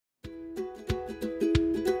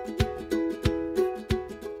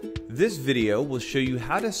This video will show you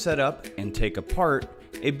how to set up and take apart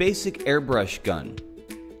a basic airbrush gun.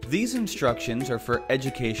 These instructions are for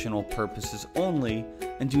educational purposes only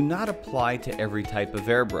and do not apply to every type of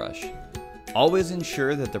airbrush. Always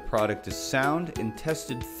ensure that the product is sound and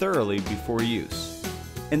tested thoroughly before use.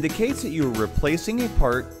 In the case that you are replacing a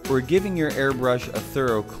part or giving your airbrush a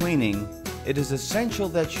thorough cleaning, it is essential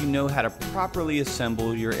that you know how to properly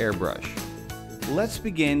assemble your airbrush. Let's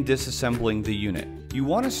begin disassembling the unit. You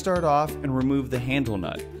want to start off and remove the handle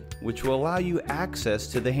nut, which will allow you access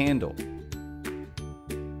to the handle.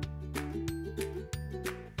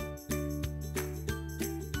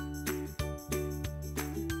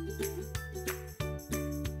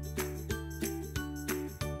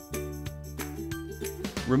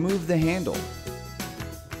 Remove the handle.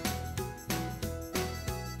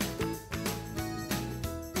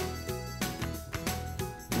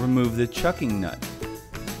 Remove the chucking nut.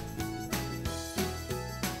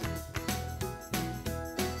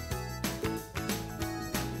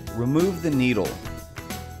 Remove the needle.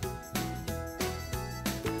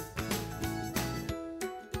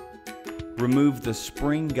 Remove the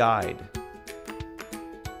spring guide.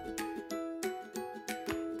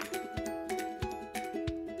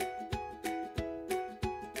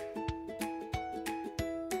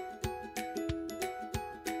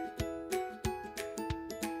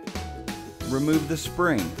 Remove the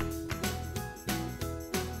spring.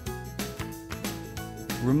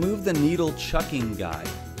 Remove the needle chucking guide.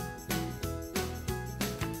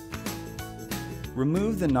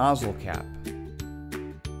 Remove the nozzle cap.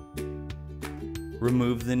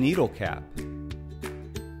 Remove the needle cap.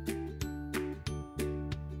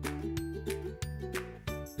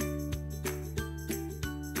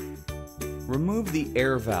 Remove the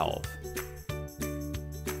air valve.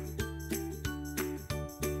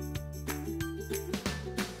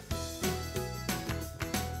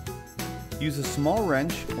 Use a small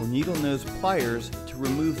wrench or needle nose pliers to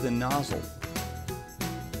remove the nozzle.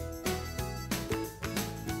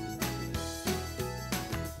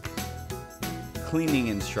 Cleaning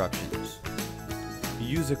instructions.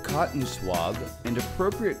 Use a cotton swab and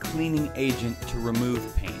appropriate cleaning agent to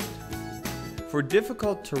remove paint. For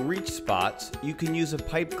difficult to reach spots, you can use a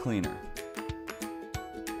pipe cleaner.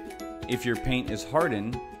 If your paint is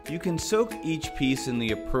hardened, you can soak each piece in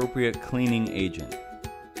the appropriate cleaning agent.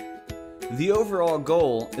 The overall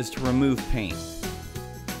goal is to remove paint.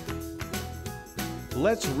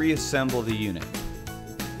 Let's reassemble the unit.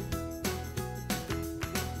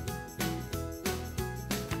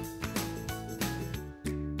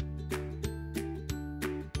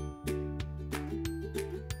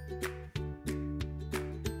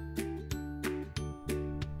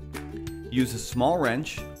 Use a small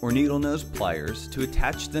wrench or needle nose pliers to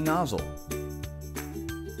attach the nozzle.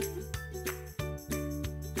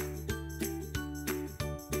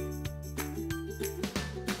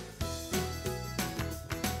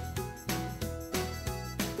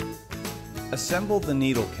 Assemble the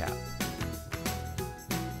needle cap.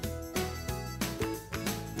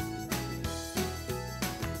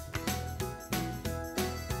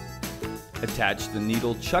 Attach the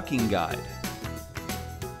needle chucking guide.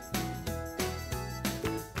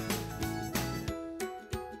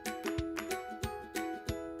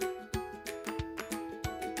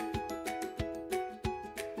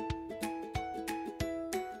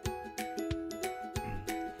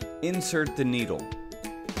 Insert the needle.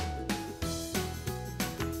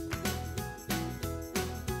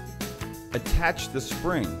 Attach the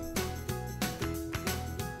spring.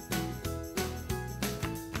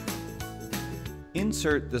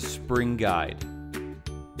 Insert the spring guide.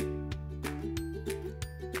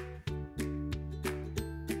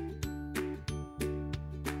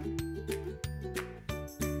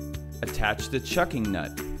 Attach the chucking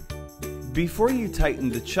nut. Before you tighten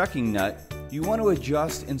the chucking nut, you want to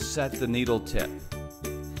adjust and set the needle tip.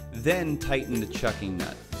 Then tighten the chucking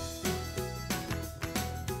nut.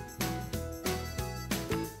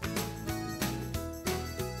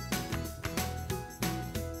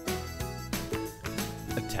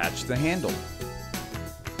 Attach the handle.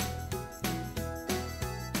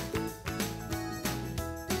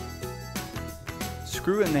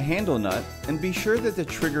 Screw in the handle nut and be sure that the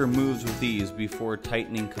trigger moves with ease before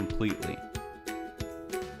tightening completely.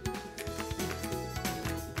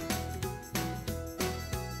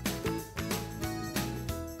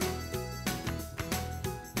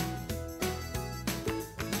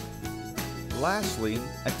 Lastly,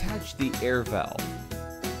 attach the air valve.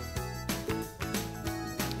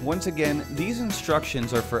 Once again, these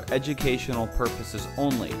instructions are for educational purposes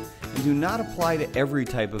only and do not apply to every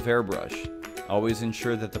type of airbrush. Always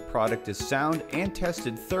ensure that the product is sound and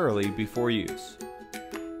tested thoroughly before use.